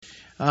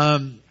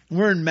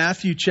We're in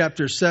Matthew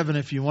chapter 7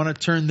 if you want to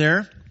turn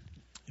there.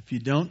 If you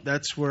don't,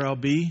 that's where I'll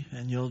be,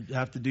 and you'll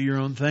have to do your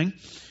own thing.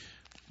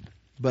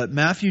 But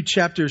Matthew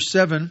chapter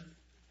 7,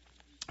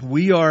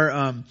 we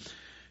are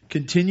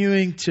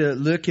continuing to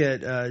look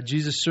at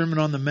Jesus' Sermon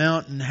on the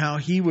Mount and how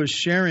he was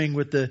sharing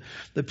with the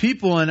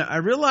people. And I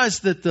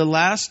realized that the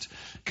last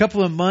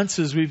couple of months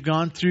as we've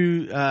gone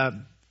through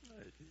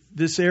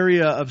this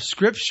area of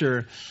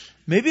Scripture,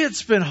 maybe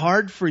it's been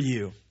hard for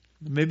you.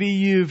 Maybe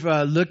you've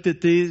looked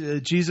at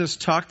Jesus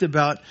talked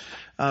about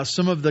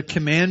some of the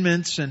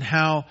commandments and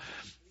how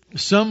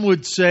some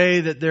would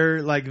say that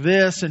they're like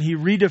this, and he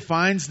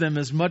redefines them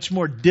as much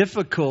more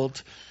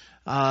difficult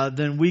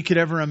than we could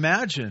ever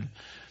imagine.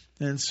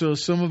 And so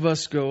some of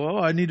us go,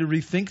 I need to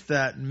rethink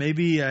that. And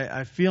maybe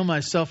I feel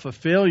myself a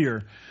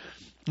failure.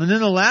 And then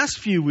the last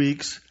few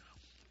weeks,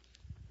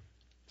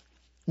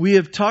 we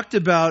have talked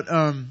about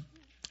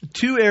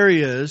two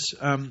areas.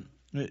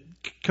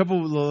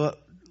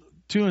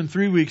 2 and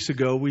 3 weeks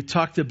ago, we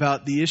talked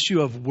about the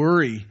issue of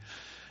worry.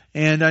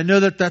 And I know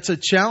that that's a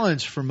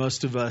challenge for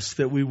most of us,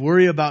 that we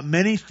worry about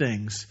many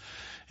things.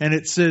 And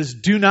it says,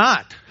 do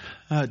not.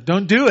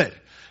 Don't do it.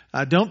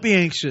 Don't be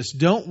anxious.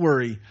 Don't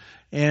worry.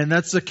 And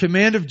that's the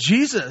command of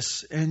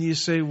Jesus. And you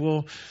say,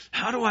 well,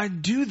 how do I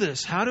do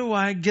this? How do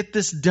I get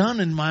this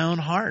done in my own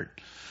heart?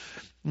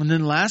 And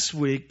then last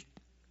week,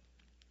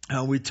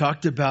 we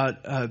talked about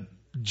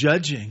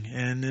judging.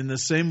 And in the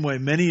same way,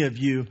 many of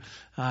you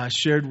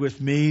shared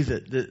with me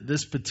that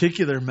this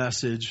particular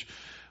message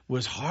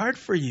was hard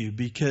for you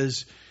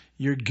because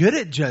you're good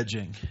at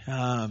judging.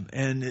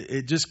 And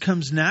it just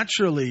comes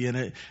naturally.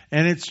 And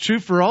it's true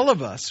for all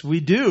of us.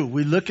 We do.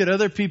 We look at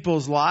other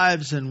people's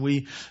lives and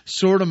we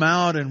sort them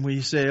out and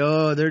we say,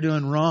 oh, they're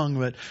doing wrong.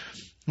 But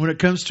when it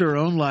comes to our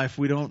own life,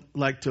 we don't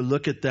like to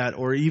look at that,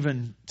 or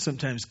even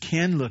sometimes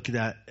can look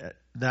at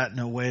that in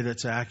a way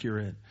that's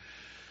accurate.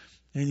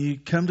 And you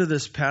come to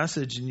this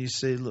passage and you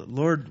say,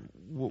 Lord,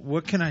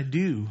 what can I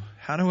do?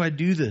 How do I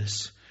do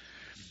this?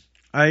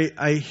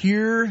 I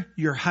hear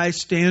your high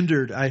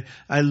standard.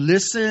 I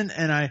listen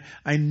and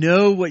I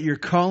know what you're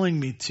calling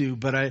me to,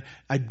 but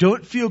I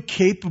don't feel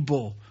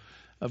capable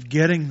of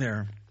getting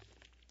there.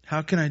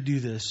 How can I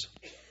do this?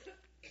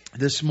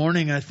 This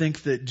morning, I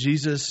think that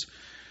Jesus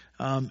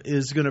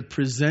is going to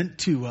present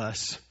to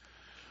us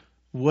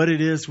what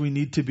it is we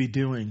need to be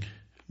doing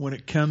when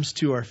it comes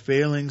to our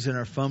failings and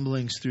our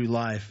fumblings through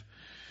life.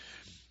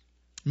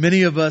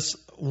 Many of us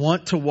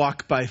want to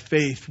walk by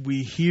faith.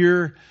 We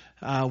hear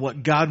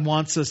what God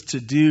wants us to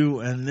do,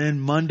 and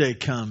then Monday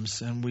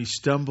comes and we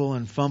stumble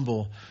and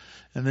fumble.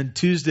 And then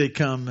Tuesday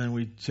comes and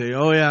we say,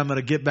 oh yeah, I'm going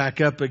to get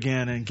back up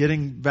again. And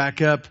getting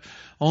back up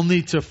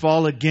only to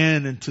fall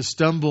again and to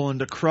stumble and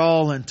to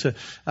crawl, and to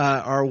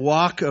our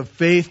walk of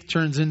faith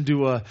turns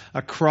into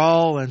a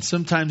crawl and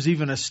sometimes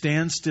even a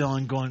standstill,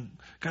 and going,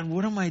 God,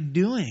 what am I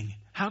doing?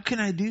 How can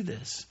I do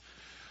this?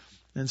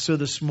 And so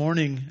this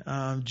morning,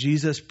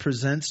 Jesus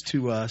presents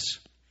to us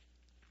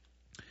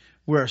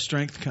where our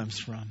strength comes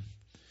from,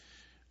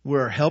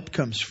 where our help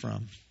comes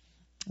from.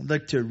 I'd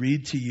like to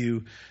read to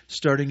you,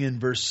 starting in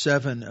verse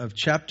 7 of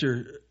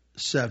chapter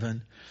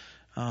 7,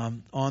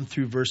 on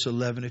through verse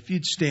 11. If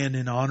you'd stand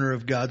in honor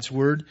of God's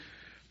word,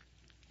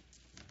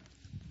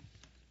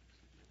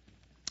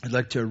 I'd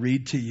like to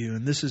read to you.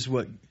 And this is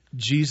what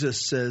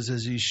Jesus says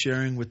as he's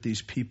sharing with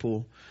these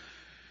people.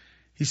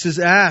 He says,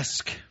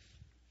 ask,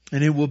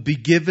 and it will be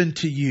given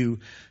to you.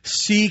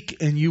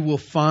 Seek, and you will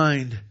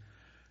find.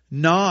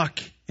 Knock,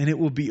 and it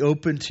will be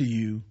open to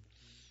you.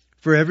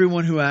 For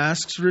everyone who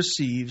asks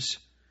receives,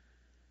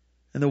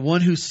 and the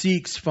one who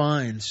seeks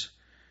finds,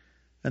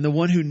 and the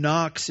one who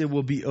knocks, it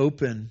will be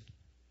open.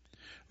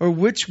 Or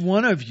which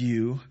one of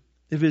you,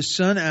 if his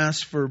son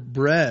asks for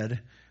bread,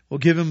 will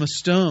give him a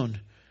stone?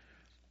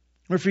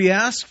 Or if he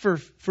asks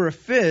for a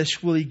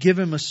fish, will he give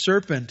him a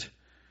serpent?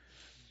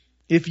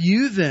 If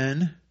you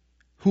then,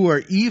 who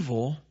are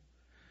evil,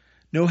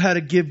 know how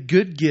to give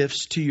good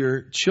gifts to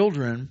your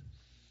children,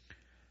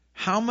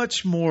 how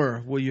much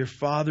more will your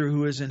Father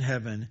who is in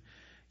heaven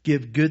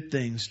give good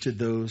things to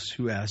those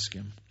who ask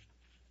him?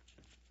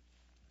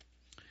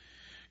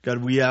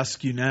 God, we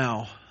ask you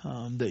now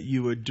that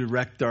you would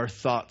direct our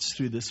thoughts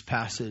through this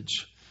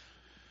passage,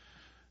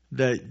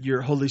 that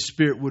your Holy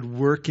Spirit would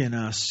work in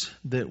us,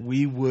 that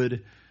we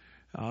would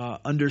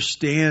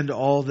understand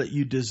all that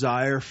you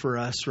desire for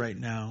us right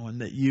now,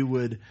 and that you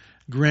would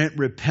grant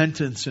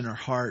repentance in our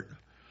heart,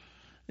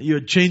 that you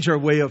would change our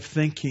way of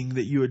thinking,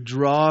 that you would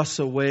draw us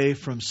away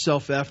from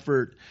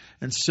self-effort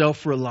and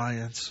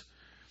self-reliance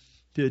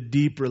to a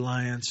deep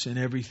reliance in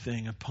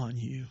everything upon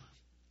you.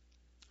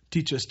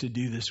 Teach us to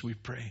do this, we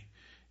pray.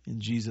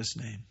 In Jesus'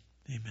 name,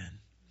 amen.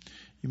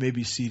 You may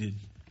be seated.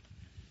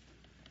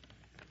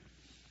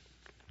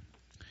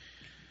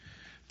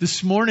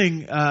 This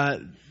morning,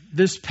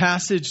 this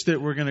passage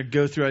that we're going to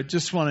go through, I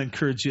just want to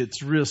encourage you.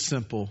 It's real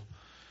simple.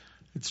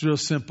 It's real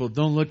simple.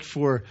 Don't look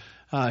for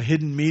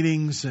hidden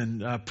meanings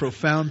and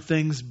profound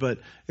things, but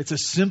it's a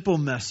simple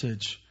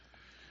message.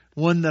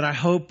 one that I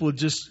hope will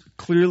just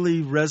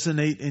clearly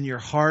resonate in your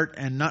heart,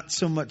 and not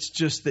so much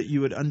just that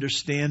you would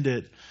understand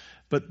it,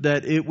 but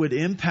that it would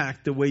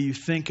impact the way you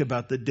think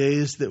about the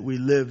days that we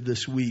live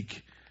this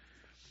week.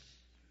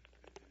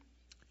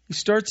 He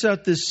starts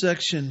out this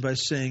section by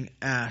saying,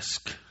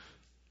 ask.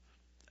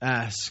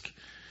 Ask.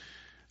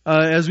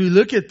 As we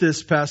look at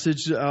this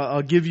passage,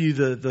 I'll give you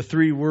the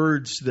three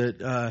words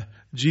that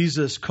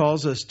Jesus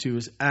calls us to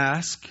is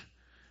ask,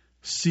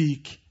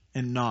 seek,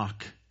 and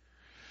knock.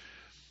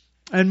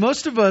 And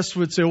most of us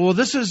would say, well,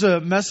 this is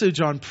a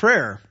message on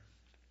prayer.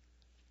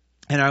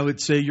 And I would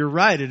say, you're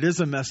right, it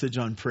is a message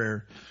on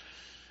prayer.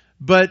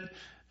 But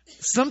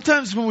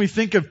sometimes when we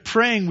think of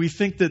praying, we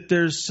think that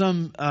there's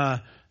some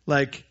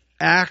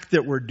act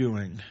that we're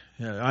doing.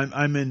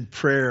 I'm in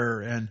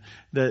prayer, and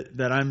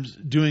that I'm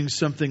doing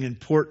something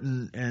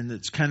important, and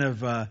it's kind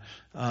of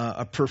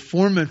a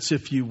performance,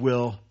 if you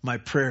will, my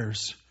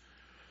prayers.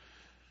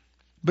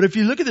 But if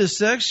you look at this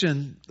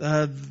section,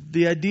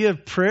 the idea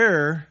of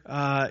prayer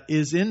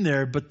is in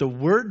there, but the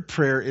word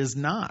prayer is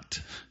not.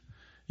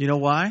 You know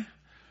why?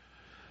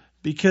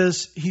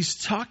 Because he's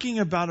talking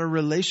about a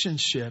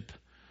relationship,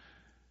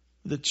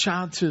 the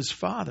child to his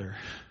father.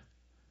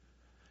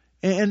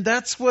 And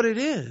that's what it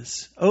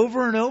is.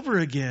 Over and over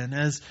again,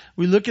 as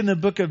we look in the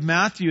book of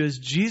Matthew, as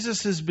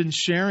Jesus has been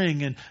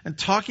sharing and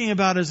talking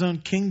about his own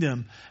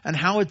kingdom and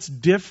how it's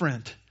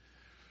different.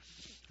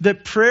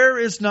 That prayer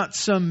is not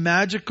some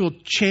magical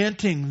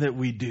chanting that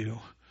we do.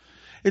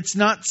 It's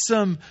not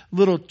some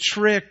little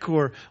trick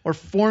or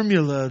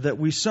formula that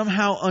we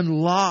somehow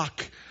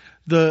unlock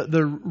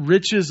the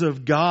riches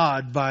of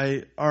God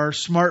by our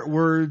smart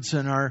words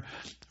and our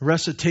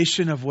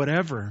recitation of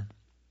whatever.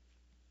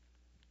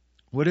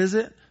 What is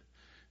it?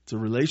 It's a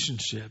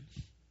relationship.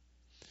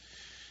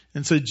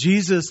 And so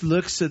Jesus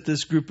looks at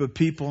this group of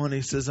people and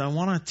he says, I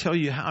want to tell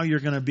you how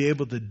you're going to be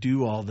able to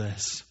do all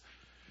this.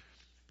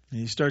 And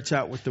he starts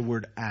out with the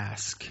word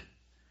ask.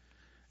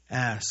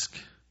 Ask.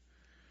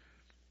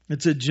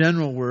 It's a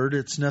general word.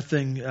 It's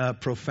nothing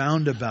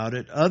profound about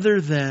it. Other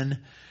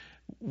than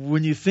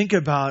when you think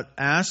about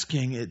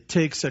asking, it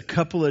takes a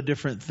couple of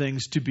different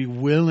things to be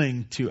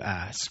willing to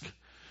ask.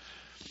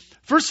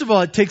 First of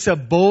all, it takes a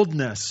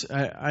boldness.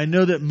 I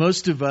know that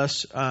most of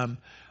us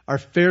are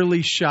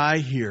fairly shy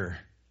here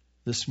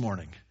this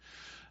morning.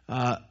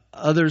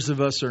 Others of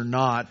us are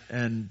not,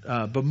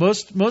 but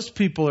most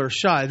people are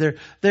shy.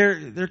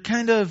 They're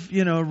kind of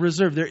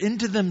reserved. They're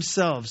into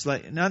themselves,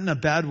 like not in a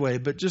bad way,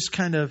 but just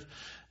kind of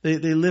they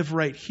live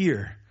right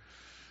here.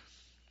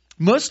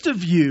 Most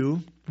of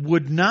you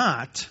would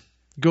not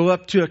go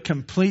up to a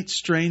complete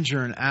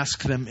stranger and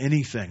ask them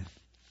anything.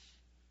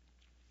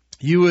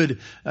 You'd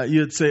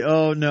say,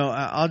 "Oh no,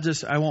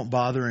 I won't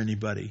bother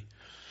anybody."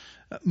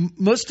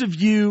 Most of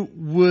you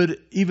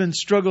would even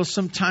struggle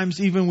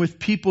sometimes, even with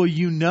people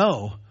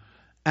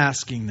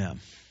asking them.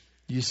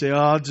 You say, "Oh,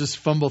 I'll just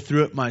fumble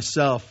through it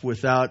myself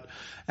without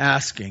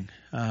asking."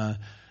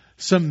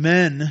 Some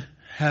men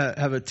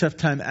have a tough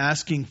time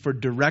asking for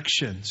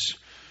directions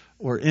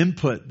or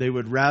input. They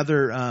would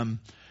rather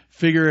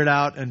figure it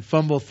out and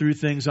fumble through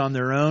things on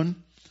their own,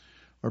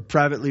 or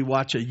privately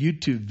watch a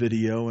YouTube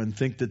video and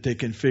think that they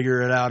can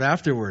figure it out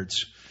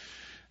afterwards.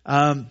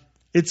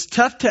 It's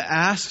tough to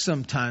ask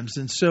sometimes.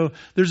 And so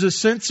there's a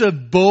sense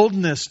of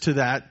boldness to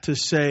that, to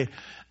say,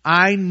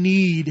 I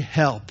need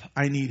help.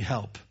 I need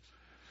help.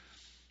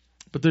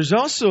 But there's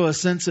also a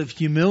sense of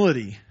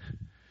humility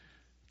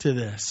to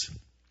this.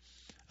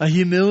 A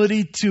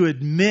humility to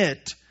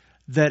admit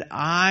that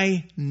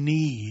I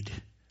need.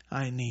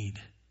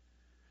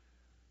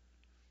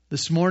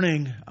 This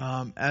morning,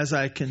 as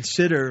I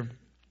consider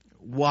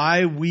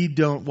why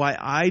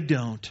I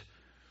don't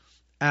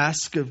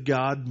ask of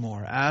God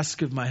more,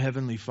 ask of my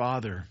Heavenly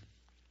Father,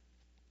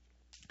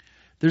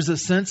 there's a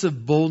sense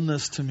of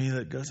boldness to me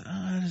that goes,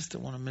 I just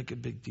don't want to make a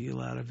big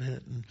deal out of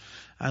it. And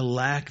I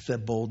lack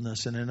that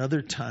boldness. And in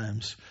other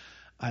times,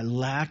 I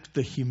lack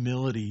the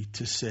humility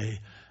to say,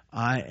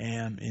 I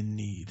am in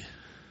need.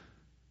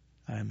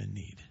 I am in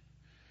need.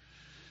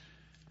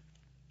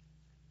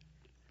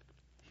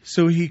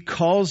 So he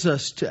calls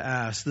us to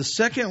ask. The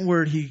second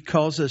word he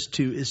calls us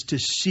to is to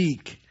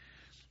seek.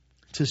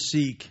 To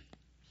seek.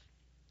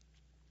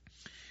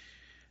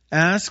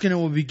 Ask and it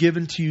will be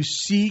given to you.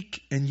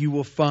 Seek and you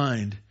will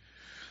find.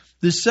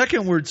 The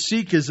second word,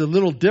 seek, is a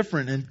little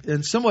different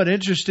and somewhat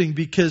interesting,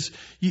 because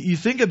you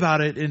think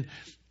about it, and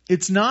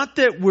it's not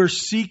that we're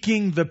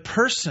seeking the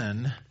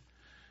person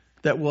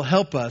that will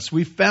help us.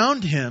 We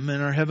found him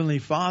in our Heavenly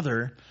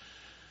Father,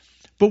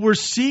 but we're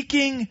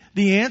seeking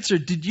the answer.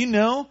 Did you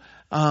know,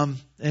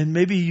 and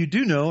maybe you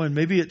do know, and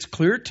maybe it's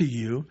clear to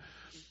you,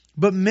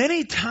 but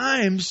many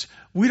times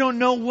we don't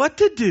know what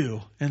to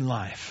do in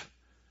life.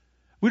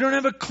 We don't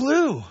have a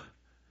clue.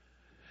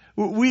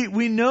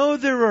 We know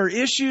there are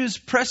issues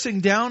pressing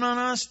down on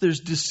us. There's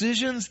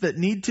decisions that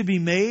need to be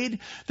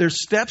made.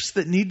 There's steps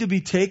that need to be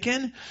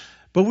taken.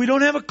 But we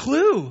don't have a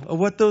clue of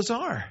what those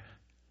are.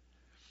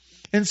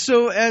 And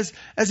so as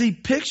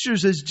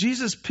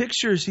Jesus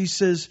pictures, he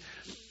says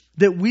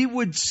that we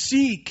would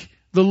seek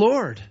the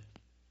Lord.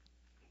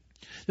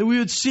 That we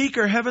would seek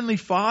our Heavenly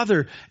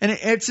Father. And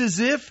it's as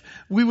if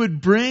we would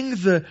bring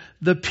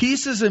the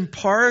pieces and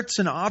parts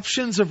and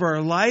options of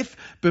our life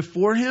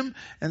before Him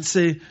and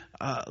say,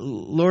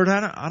 Lord,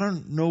 I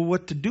don't know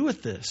what to do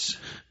with this.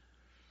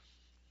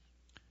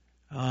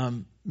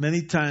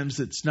 Many times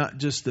it's not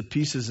just the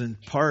pieces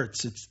and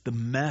parts, it's the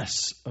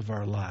mess of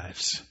our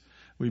lives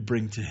we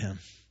bring to Him.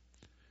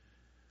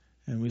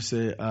 And we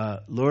say,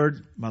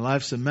 Lord, my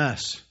life's a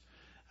mess.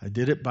 I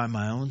did it by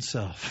my own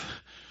self.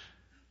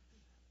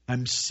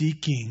 I'm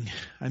seeking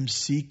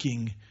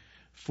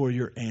for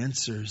your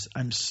answers.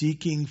 I'm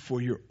seeking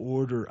for your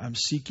order. I'm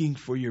seeking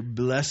for your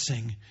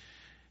blessing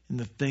in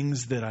the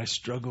things that I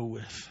struggle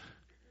with.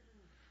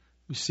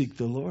 We seek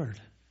the Lord.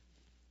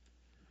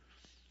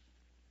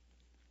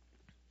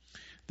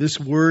 This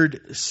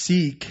word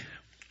seek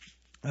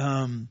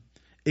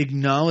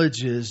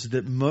acknowledges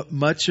that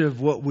much of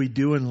what we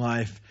do in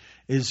life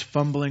is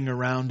fumbling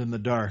around in the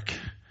dark.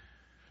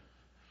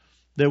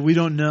 That we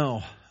don't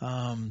know.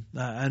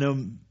 I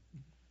know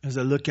as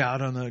I look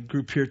out on the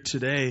group here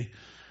today,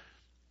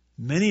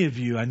 many of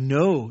you, I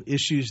know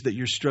issues that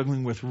you're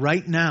struggling with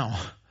right now.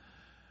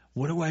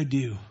 What do I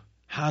do?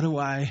 How do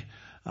I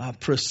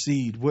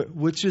proceed?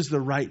 Which is the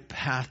right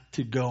path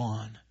to go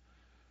on?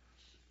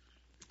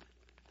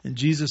 And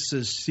Jesus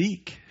says,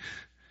 seek.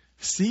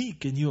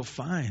 Seek and you'll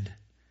find.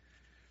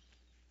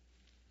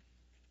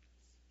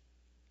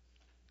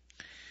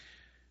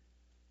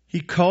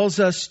 He calls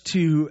us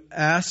to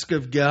ask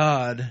of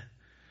God,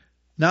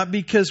 not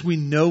because we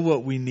know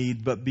what we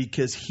need, but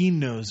because He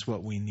knows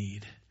what we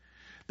need.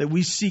 That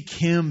we seek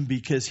Him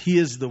because He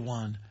is the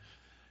one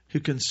who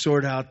can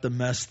sort out the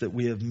mess that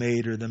we have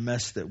made or the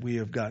mess that we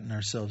have gotten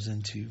ourselves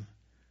into.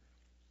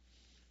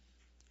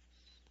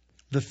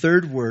 The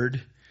third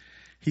word,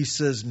 He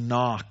says,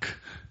 knock.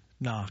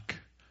 Knock.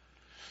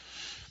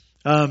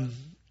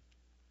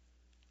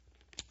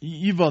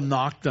 You've all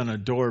knocked on a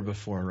door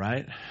before,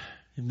 right?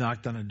 You've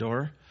knocked on a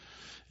door.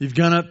 You've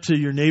gone up to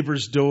your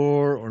neighbor's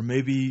door or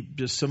maybe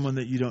just someone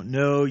that you don't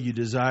know, you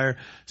desire.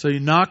 So you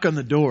knock on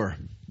the door.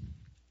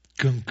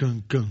 Gung,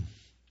 gung, gung.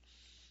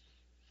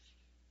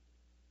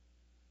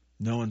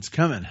 No one's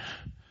coming.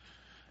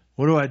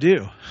 What do I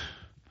do?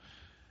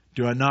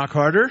 Do I knock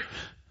harder?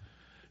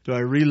 Do I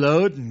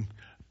reload and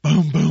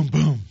boom, boom,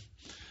 boom?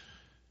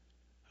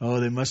 Oh,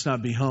 they must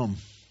not be home.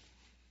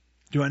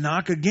 Do I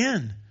knock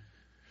again?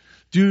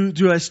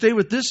 Do I stay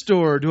with this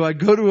door? Do I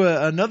go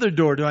to another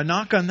door? Do I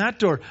knock on that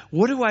door?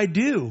 What do I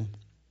do?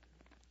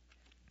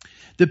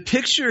 The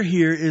picture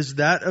here is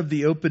that of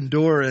the open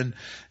door. And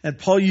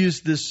Paul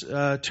used this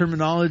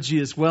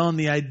terminology as well, and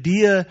the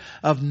idea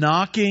of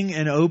knocking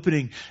and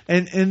opening.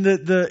 And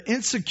the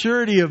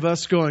insecurity of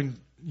us going,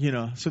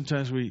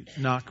 sometimes we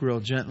knock real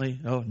gently.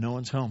 Oh, no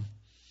one's home.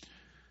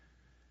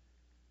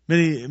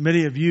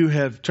 Many of you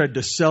have tried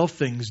to sell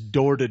things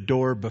door to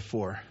door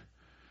before.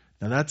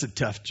 Now that's a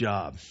tough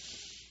job.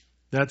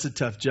 That's a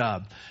tough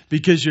job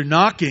because you're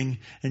knocking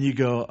and you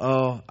go,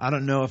 oh, I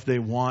don't know if they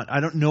want, I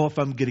don't know if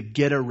I'm going to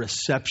get a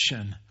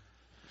reception.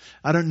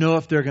 I don't know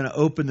if they're going to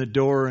open the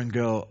door and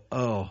go,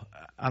 oh,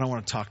 I don't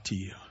want to talk to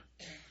you.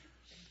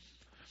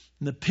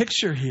 And the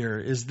picture here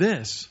is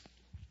this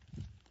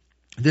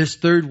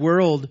third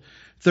word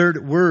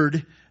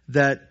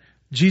that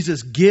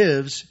Jesus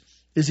gives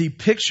is He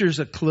pictures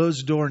a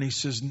closed door and He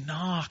says,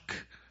 knock,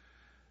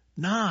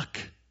 knock.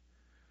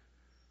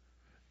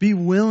 Be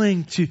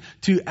willing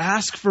to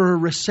ask for a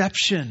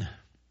reception.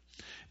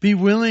 Be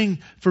willing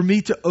for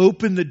me to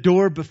open the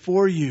door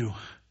before you.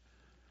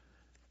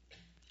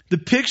 The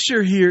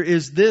picture here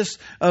is this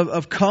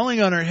of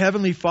calling on our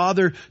Heavenly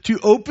Father to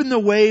open the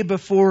way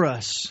before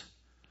us.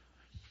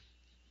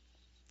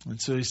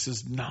 And so He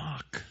says,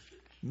 knock,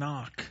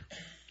 knock.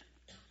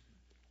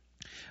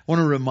 I want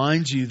to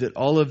remind you that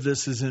all of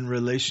this is in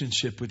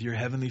relationship with your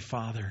Heavenly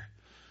Father.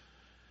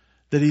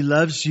 That He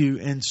loves you.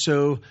 And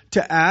so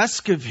to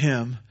ask of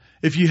Him,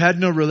 if you had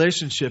no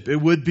relationship, it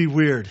would be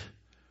weird.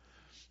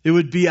 It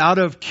would be out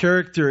of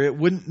character. It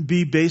wouldn't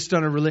be based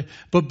on a relationship.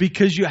 But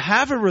because you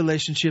have a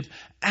relationship,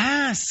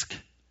 ask.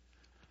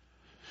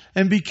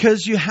 And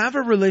because you have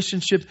a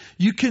relationship,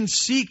 you can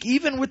seek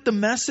even with the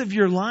mess of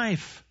your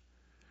life.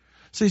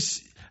 Say,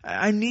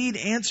 I need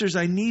answers.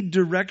 I need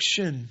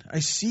direction.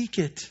 I seek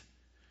it.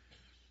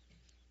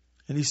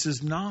 And He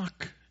says,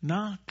 knock,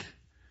 knock.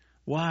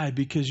 Why?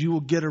 Because you will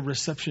get a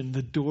reception.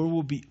 The door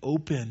will be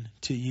open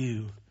to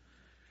you.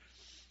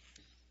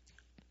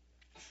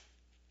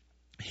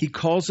 He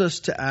calls us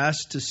to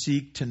ask, to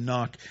seek, to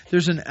knock.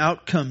 There's an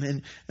outcome.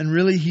 And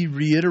really He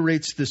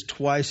reiterates this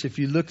twice. If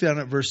you look down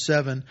at verse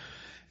 7,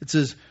 it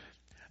says,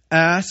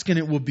 ask and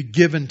it will be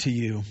given to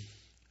you.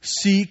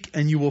 Seek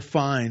and you will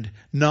find.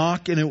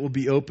 Knock and it will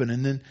be open.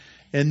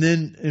 And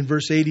then in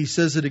verse 8 He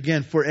says it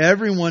again. For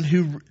everyone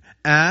who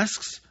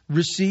asks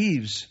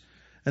receives.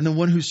 And the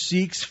one who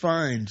seeks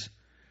finds.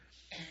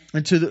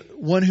 And to the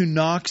one who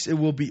knocks it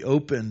will be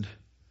opened.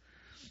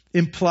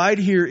 Implied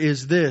here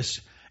is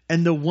this.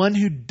 And the one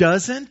who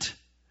doesn't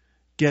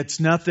gets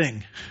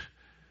nothing.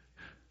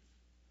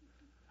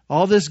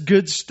 All this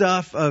good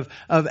stuff of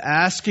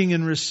asking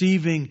and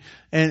receiving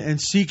and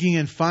seeking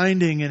and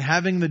finding and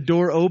having the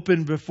door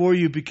open before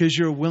you because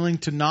you're willing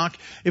to knock.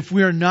 If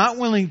we are not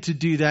willing to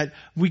do that,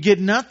 we get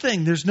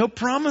nothing. There's no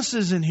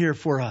promises in here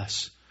for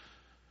us.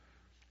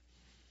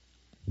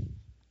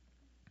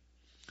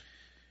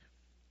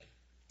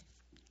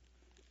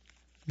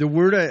 The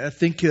word I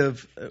think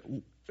of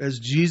as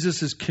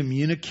Jesus is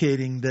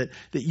communicating that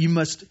you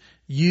must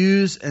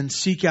use and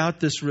seek out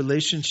this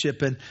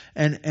relationship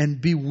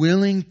and be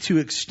willing to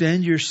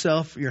extend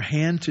yourself, your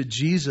hand to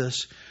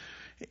Jesus,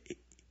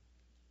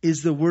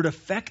 is the word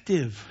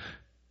effective.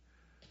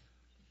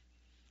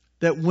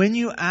 That when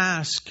you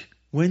ask,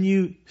 when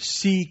you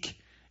seek,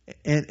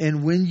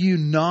 and when you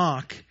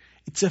knock,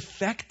 it's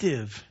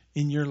effective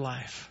in your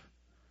life.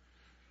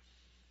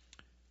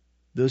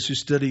 Those who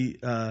study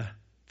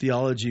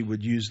theology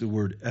would use the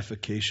word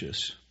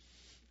efficacious.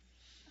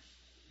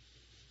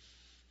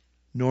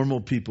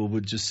 Normal people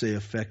would just say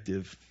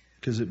effective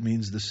because it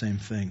means the same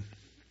thing.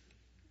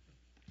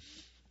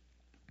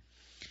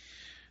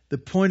 The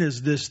point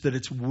is this, that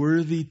it's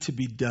worthy to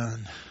be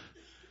done.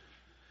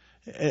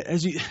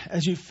 As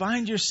you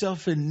find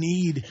yourself in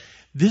need,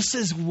 this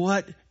is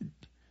what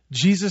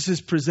Jesus is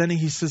presenting.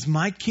 He says,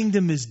 my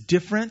kingdom is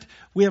different.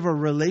 We have a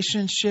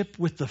relationship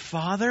with the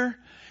Father.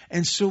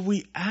 And so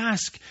we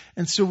ask,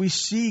 and so we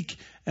seek,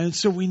 and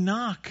so we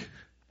knock.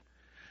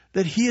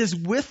 That He is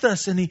with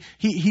us and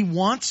He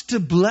wants to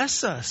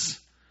bless us.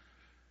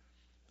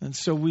 And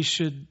so we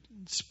should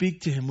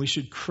speak to Him. We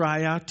should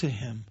cry out to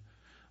Him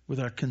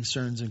with our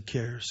concerns and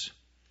cares.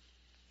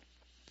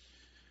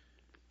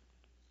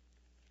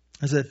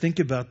 As I think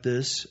about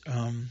this,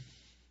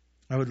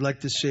 I would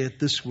like to say it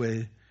this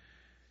way.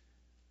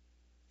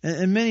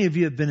 And many of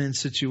you have been in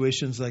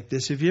situations like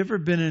this. Have you ever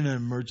been in an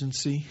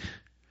emergency?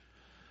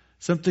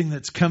 Something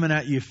that's coming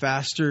at you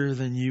faster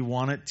than you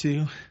want it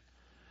to?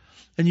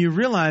 And you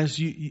realize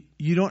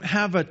you don't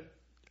have an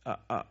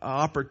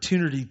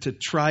opportunity to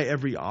try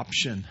every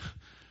option.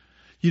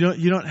 You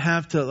don't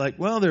have to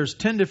there's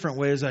 10 different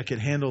ways I could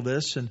handle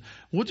this, and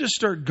we'll just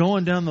start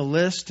going down the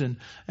list, and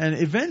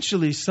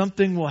eventually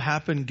something will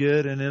happen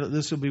good, and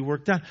this will be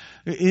worked out.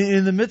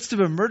 In the midst of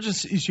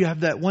emergencies, you have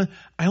that one.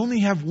 I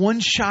only have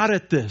one shot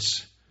at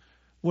this.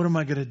 What am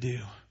I going to do?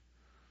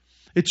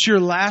 It's your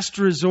last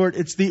resort.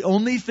 It's the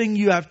only thing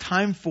you have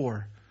time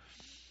for.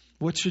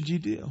 What should you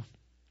do?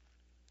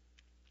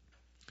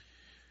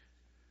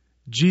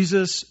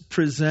 Jesus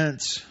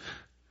presents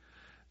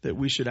that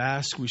we should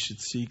ask, we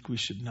should seek, we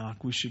should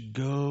knock, we should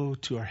go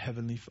to our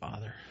Heavenly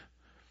Father.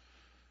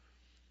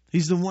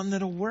 He's the one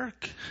that'll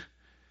work.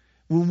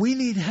 When we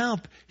need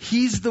help,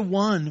 He's the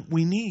one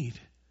we need.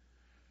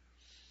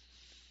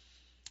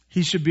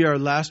 He should be our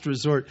last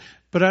resort.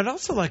 But I'd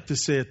also like to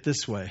say it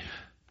this way.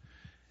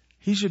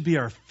 He should be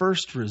our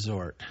first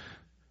resort.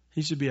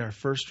 He should be our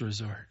first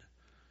resort.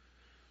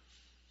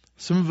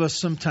 Some of us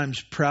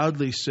sometimes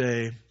proudly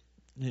say,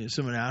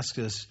 someone asks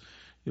us,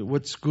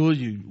 what school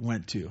you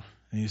went to?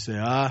 And you say,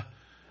 I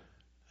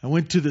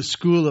went to the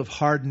school of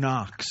hard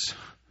knocks.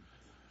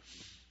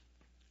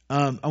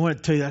 I want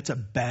to tell you, that's a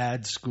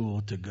bad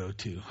school to go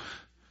to.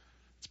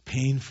 It's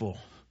painful.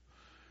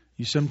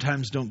 You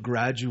sometimes don't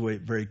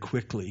graduate very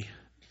quickly.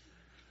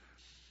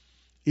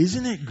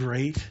 Isn't it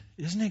great?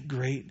 Isn't it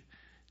great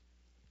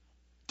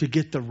to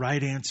get the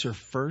right answer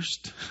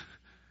first?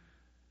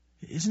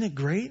 Isn't it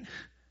great?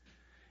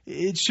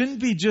 It shouldn't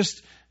be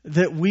just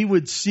that we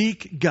would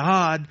seek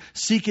God,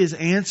 seek His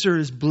answer,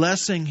 His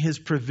blessing, His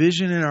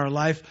provision in our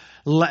life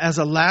as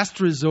a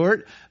last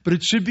resort, but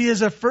it should be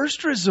as a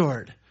first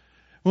resort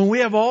when we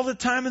have all the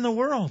time in the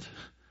world.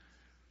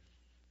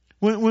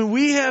 When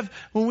we have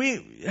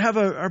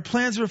our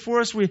plans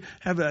before us, we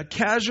have a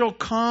casual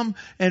calm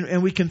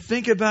and we can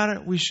think about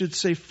it, we should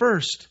say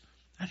first,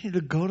 I need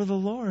to go to the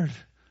Lord.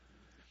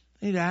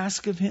 I need to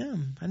ask of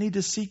Him. I need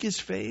to seek His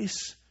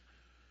face.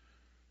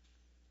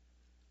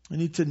 I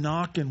need to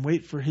knock and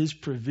wait for His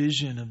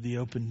provision of the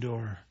open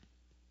door.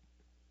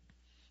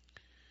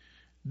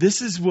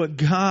 This is what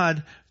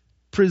God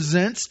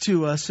presents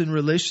to us in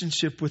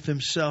relationship with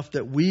Himself,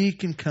 that we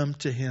can come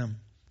to Him.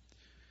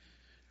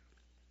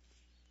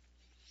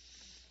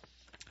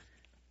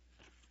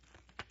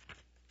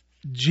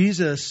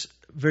 Jesus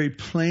very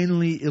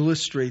plainly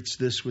illustrates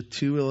this with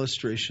two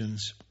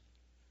illustrations.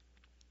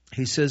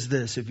 He says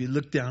this, if you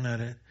look down at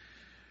it.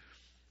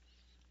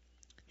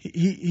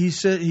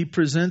 He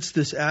presents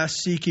this ask,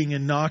 seeking,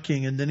 and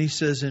knocking, and then he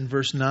says in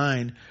verse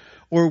 9,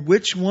 or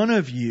which one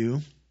of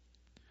you,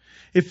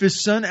 if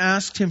his son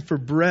asked him for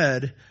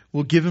bread,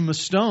 will give him a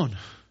stone?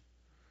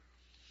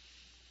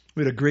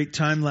 We had a great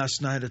time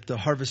last night at the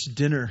harvest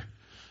dinner.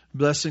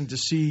 Blessing to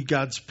see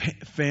God's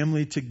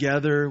family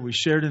together. We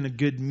shared in a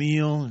good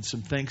meal and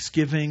some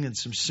thanksgiving and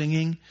some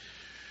singing.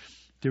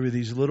 There were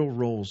these little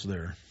rolls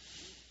there.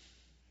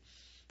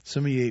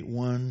 Some of you ate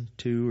 1,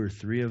 2, or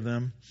 3 of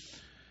them.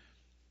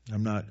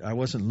 I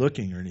wasn't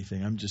looking or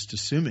anything. I'm just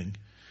assuming.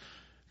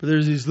 But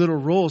there's these little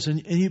rolls.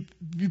 And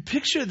you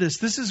picture this.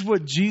 This is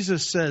what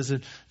Jesus says.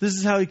 And this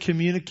is how He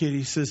communicated.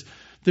 He says,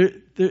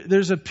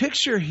 There's a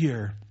picture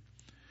here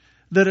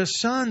that a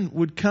son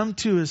would come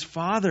to his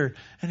father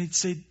and he'd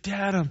say,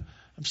 Dad, I'm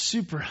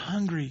super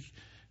hungry.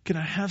 Can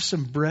I have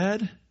some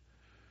bread?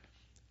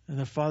 And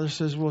the father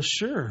says, well,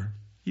 sure,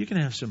 you can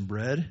have some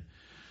bread.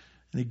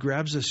 And he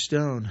grabs a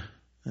stone,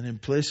 and in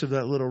place of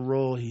that little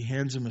roll, he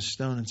hands him a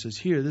stone and says,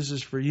 here, this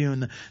is for you.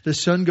 And the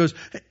son goes,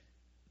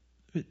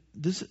 hey,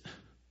 this. And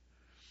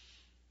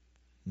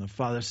the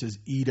father says,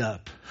 eat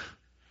up.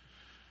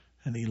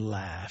 And he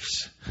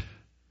laughs.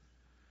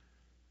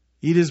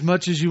 Eat as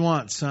much as you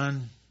want,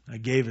 son. I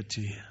gave it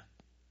to you.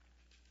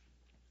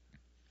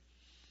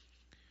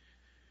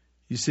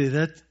 You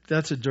say,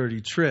 that's a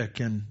dirty trick,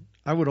 and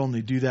I would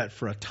only do that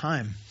for a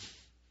time.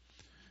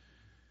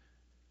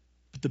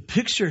 But the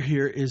picture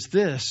here is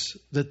this,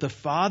 that the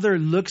father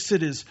looks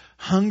at his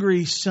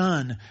hungry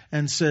son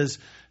and says,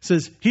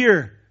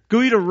 here,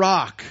 go eat a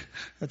rock.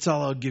 That's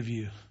all I'll give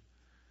you.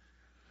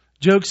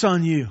 Joke's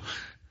on you.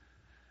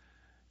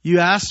 You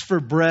asked for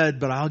bread,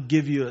 but I'll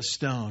give you a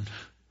stone.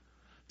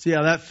 See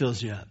how that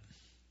fills you up.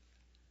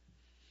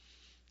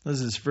 This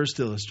is his first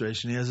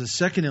illustration. He has a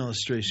second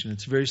illustration.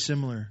 It's very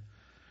similar.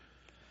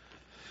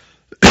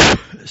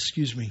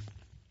 Excuse me.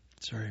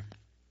 Sorry.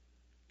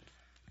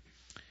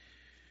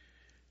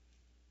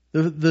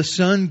 The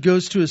son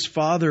goes to his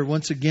father.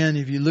 Once again,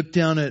 if you look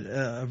down at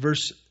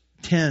verse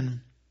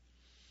 10,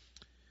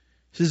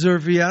 it says, or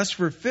if he asks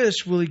for a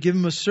fish, will he give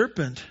him a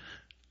serpent?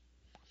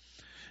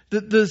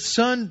 The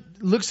son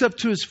looks up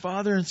to his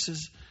father and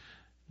says,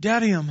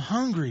 Daddy, I'm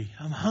hungry.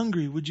 I'm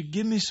hungry. Would you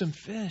give me some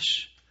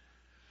fish?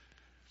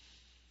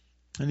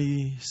 And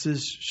he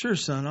says, sure,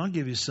 son, I'll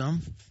give you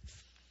some.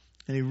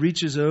 And he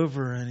reaches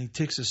over and he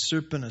takes a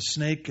serpent, a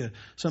snake,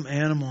 some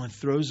animal, and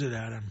throws it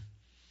at him.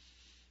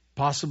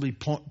 Possibly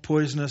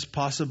poisonous,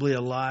 possibly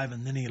alive.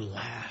 And then he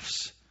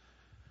laughs.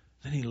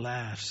 Then he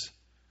laughs.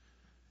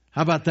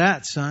 How about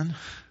that, son?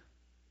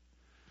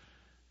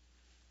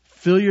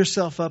 Fill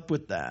yourself up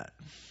with that.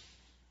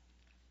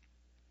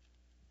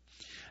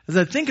 As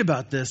I think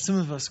about this, some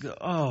of us go,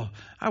 oh,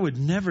 I would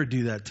never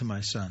do that to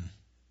my son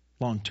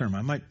long term.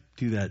 I might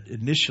do that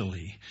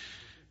initially,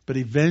 but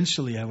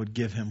eventually I would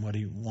give him what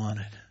he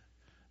wanted,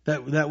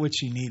 that which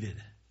he needed.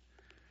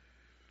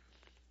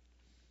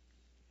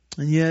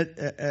 And yet,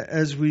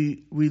 as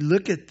we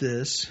look at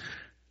this,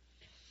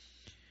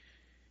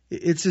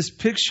 it's this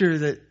picture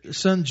that,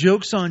 son,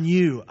 joke's on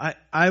you.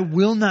 I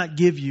will not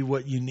give you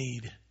what you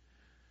need.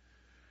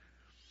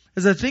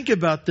 As I think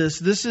about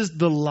this is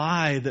the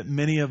lie that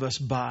many of us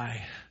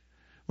buy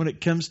when it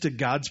comes to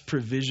God's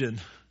provision.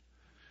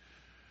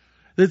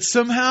 That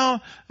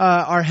somehow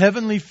our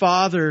Heavenly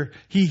Father,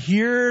 He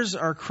hears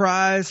our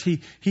cries,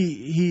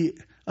 He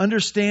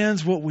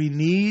understands what we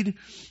need,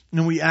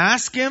 and we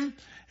ask Him,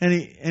 and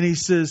He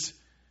says,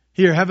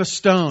 here, have a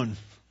stone.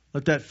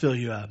 Let that fill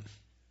you up.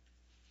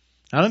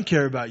 I don't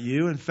care about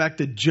you. In fact,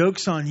 the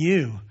joke's on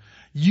you.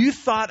 You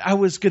thought I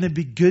was going to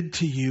be good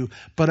to you,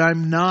 but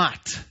I'm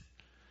not.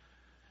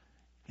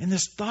 And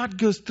this thought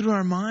goes through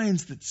our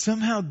minds that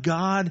somehow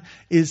God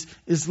is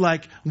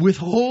like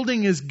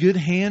withholding His good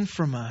hand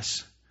from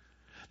us.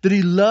 That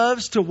He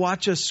loves to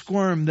watch us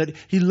squirm. That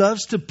He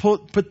loves to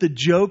put the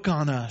joke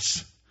on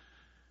us.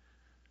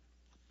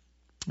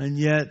 And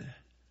yet,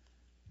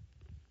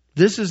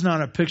 this is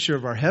not a picture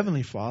of our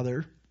Heavenly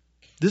Father.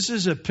 This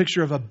is a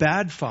picture of a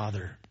bad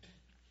father.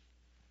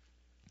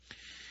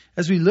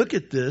 As we look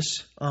at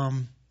this,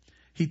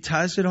 He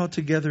ties it all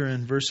together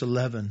in verse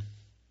 11.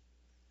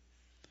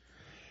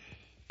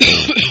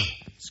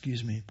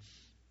 Excuse me.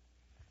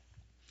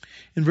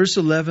 In verse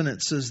 11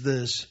 it says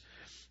this,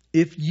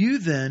 if you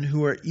then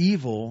who are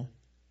evil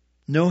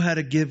know how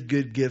to give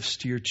good gifts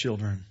to your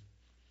children.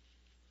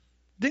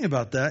 Think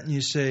about that and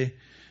you say,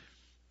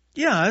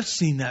 yeah, I've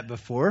seen that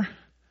before.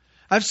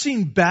 I've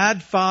seen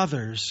bad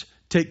fathers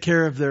take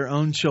care of their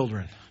own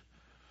children.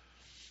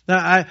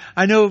 Now,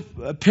 I know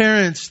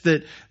parents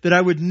that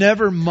I would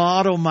never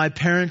model my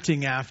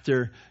parenting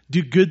after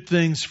do good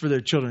things for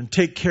their children,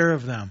 take care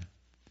of them.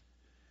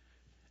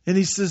 And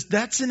he says,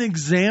 that's an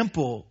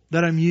example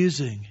that I'm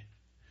using.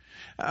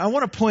 I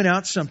want to point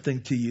out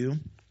something to you.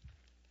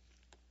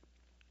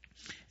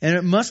 And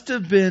it must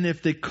have been,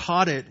 if they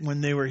caught it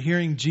when they were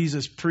hearing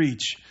Jesus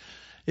preach,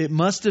 it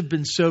must have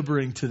been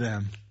sobering to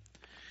them.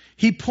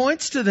 He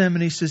points to them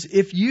and he says,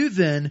 if you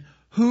then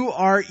who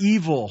are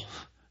evil.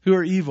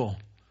 And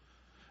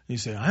you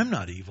say, I'm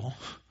not evil.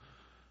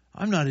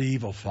 I'm not an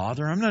evil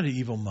father. I'm not an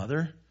evil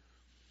mother.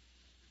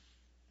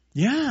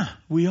 Yeah,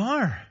 we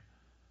are.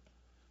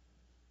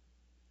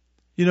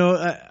 You know,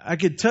 I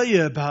could tell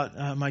you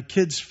about my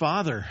kid's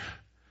father.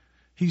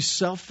 He's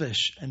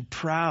selfish and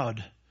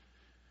proud,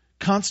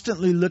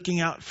 constantly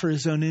looking out for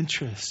his own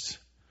interests,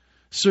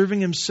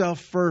 serving himself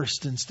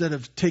first instead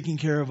of taking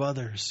care of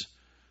others,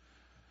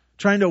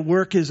 trying to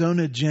work his own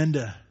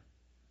agenda.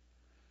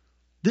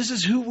 This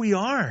is who we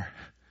are.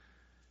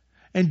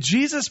 And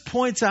Jesus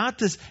points out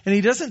this, and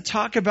He doesn't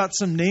talk about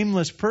some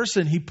nameless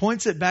person. He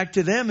points it back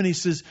to them, and He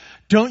says,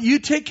 don't you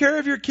take care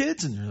of your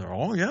kids? And they're like,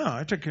 oh yeah,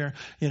 I take care.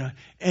 You know,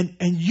 and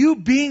you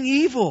being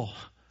evil,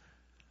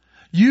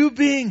 You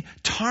being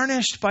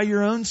tarnished by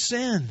your own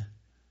sin.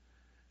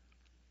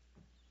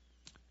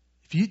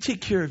 If you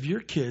take care of your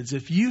kids,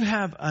 if you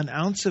have an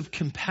ounce of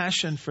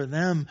compassion for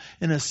them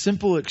in a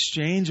simple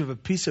exchange of a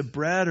piece of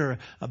bread or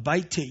a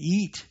bite to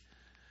eat,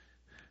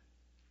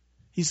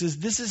 he says,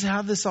 this is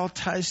how this all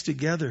ties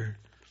together.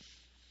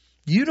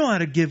 You know how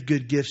to give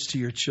good gifts to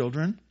your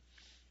children.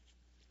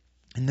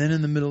 And then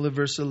in the middle of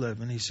verse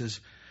 11, he says,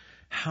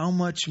 how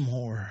much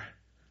more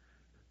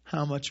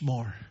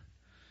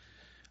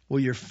will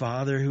your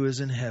Father who is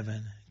in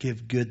heaven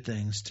give good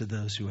things to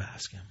those who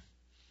ask him?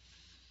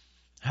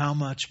 How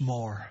much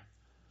more?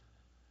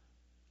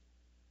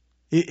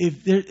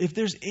 If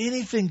there's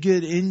anything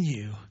good in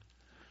you,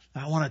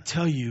 I want to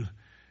tell you,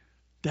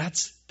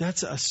 that's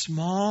a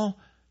small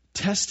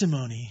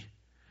testimony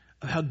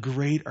of how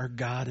great our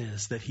God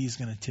is, that he's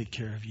going to take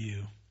care of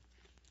you.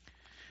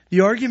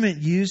 The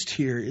argument used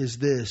here is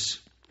this: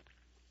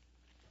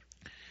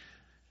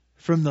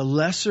 from the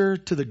lesser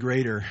to the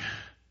greater.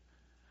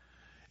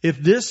 If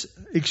this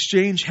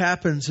exchange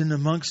happens in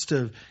amongst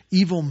of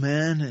evil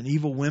men and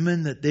evil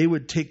women, that they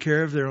would take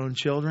care of their own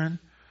children,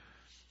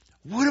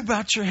 what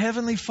about your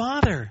heavenly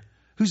Father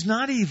who's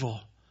not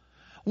evil?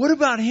 What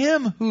about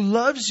him who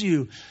loves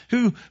you,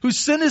 who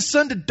sent his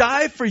Son to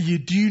die for you?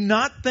 Do you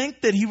not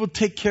think that he will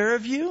take care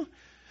of you?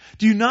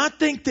 Do you not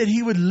think that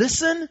he would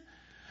listen?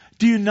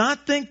 Do you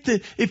not think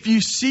that if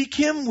you seek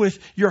him with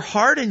your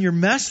heart and your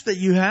mess that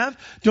you have,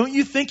 don't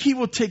you think he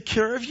will take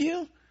care of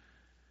you?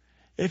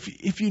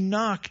 If you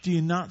knock, do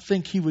you not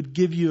think he would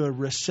give you a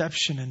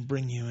reception and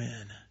bring you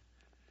in?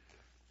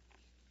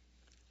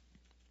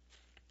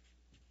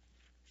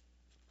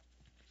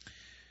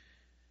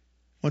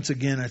 Once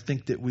again, I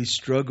think that we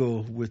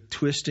struggle with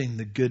twisting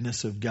the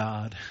goodness of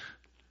God.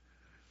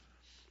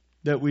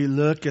 That we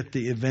look at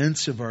the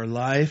events of our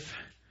life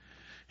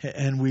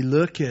and we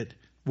look at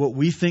what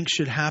we think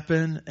should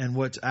happen and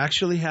what's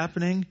actually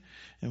happening,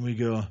 and we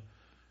go,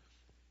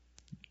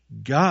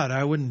 God,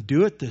 I wouldn't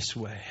do it this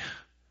way.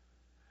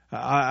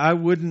 I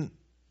wouldn't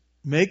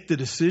make the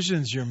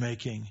decisions you're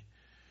making.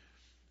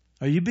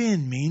 Are you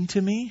being mean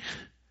to me?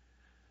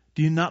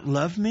 Do you not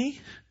love me?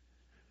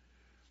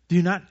 Do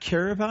you not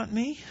care about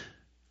me?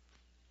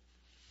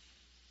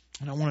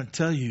 And I want to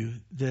tell you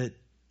that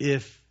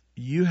if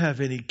you have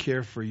any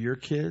care for your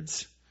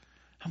kids,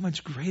 how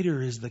much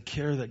greater is the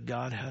care that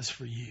God has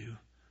for you?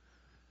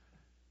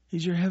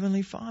 He's your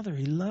heavenly Father.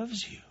 He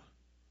loves you.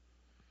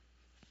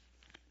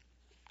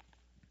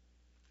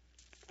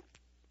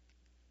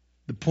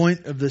 The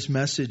point of this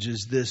message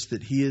is this: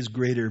 that he is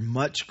greater,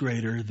 much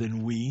greater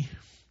than we,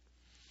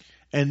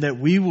 and that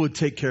we will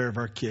take care of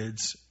our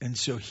kids, and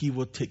so he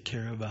will take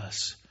care of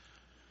us.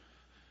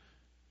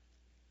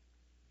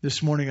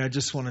 This morning, I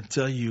just want to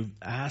tell you,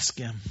 ask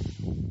him,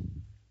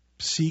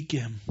 seek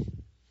him,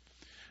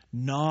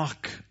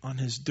 knock on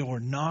his door,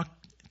 knock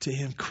to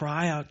him,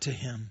 cry out to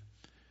him,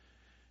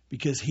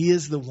 because he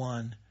is the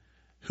one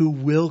who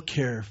will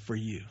care for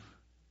you.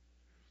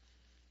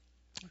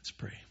 Let's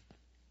pray.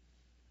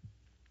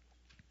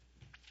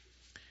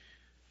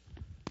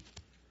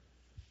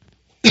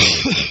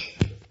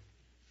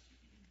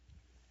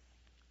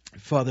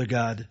 Father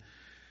God,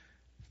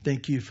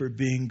 thank you for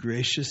being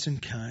gracious and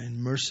kind,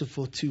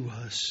 merciful to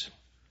us,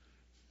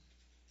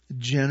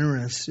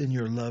 generous in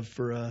your love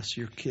for us,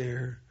 your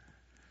care,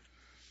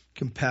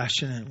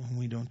 compassionate when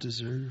we don't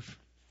deserve.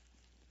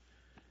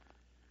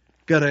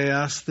 God, I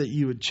ask that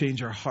you would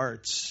change our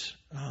hearts,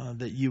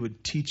 that you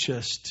would teach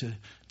us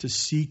to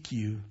seek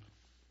you,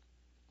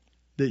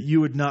 that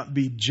you would not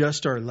be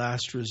just our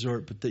last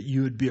resort, but that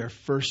you would be our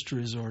first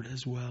resort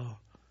as well.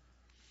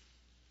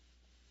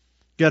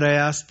 God, I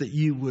ask that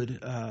you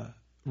would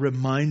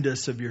remind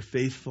us of your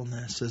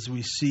faithfulness as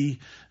we see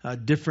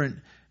different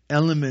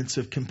elements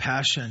of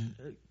compassion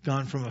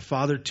gone from a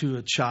father to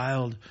a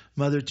child,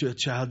 mother to a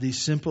child, these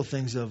simple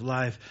things of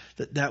life,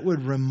 that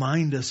would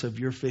remind us of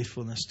your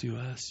faithfulness to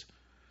us,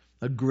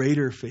 a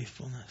greater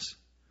faithfulness.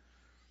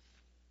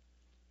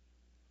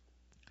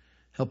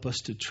 Help us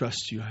to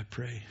trust you, I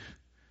pray.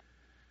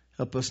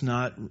 Help us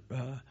not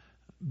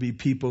be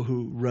people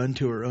who run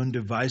to our own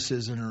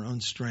devices and our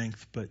own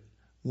strength, but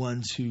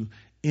ones who,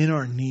 in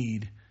our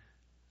need,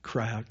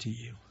 cry out to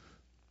you.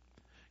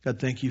 God,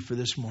 thank you for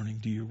this morning.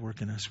 Do your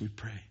work in us, we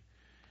pray.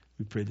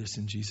 We pray this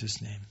in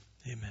Jesus' name.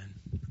 Amen.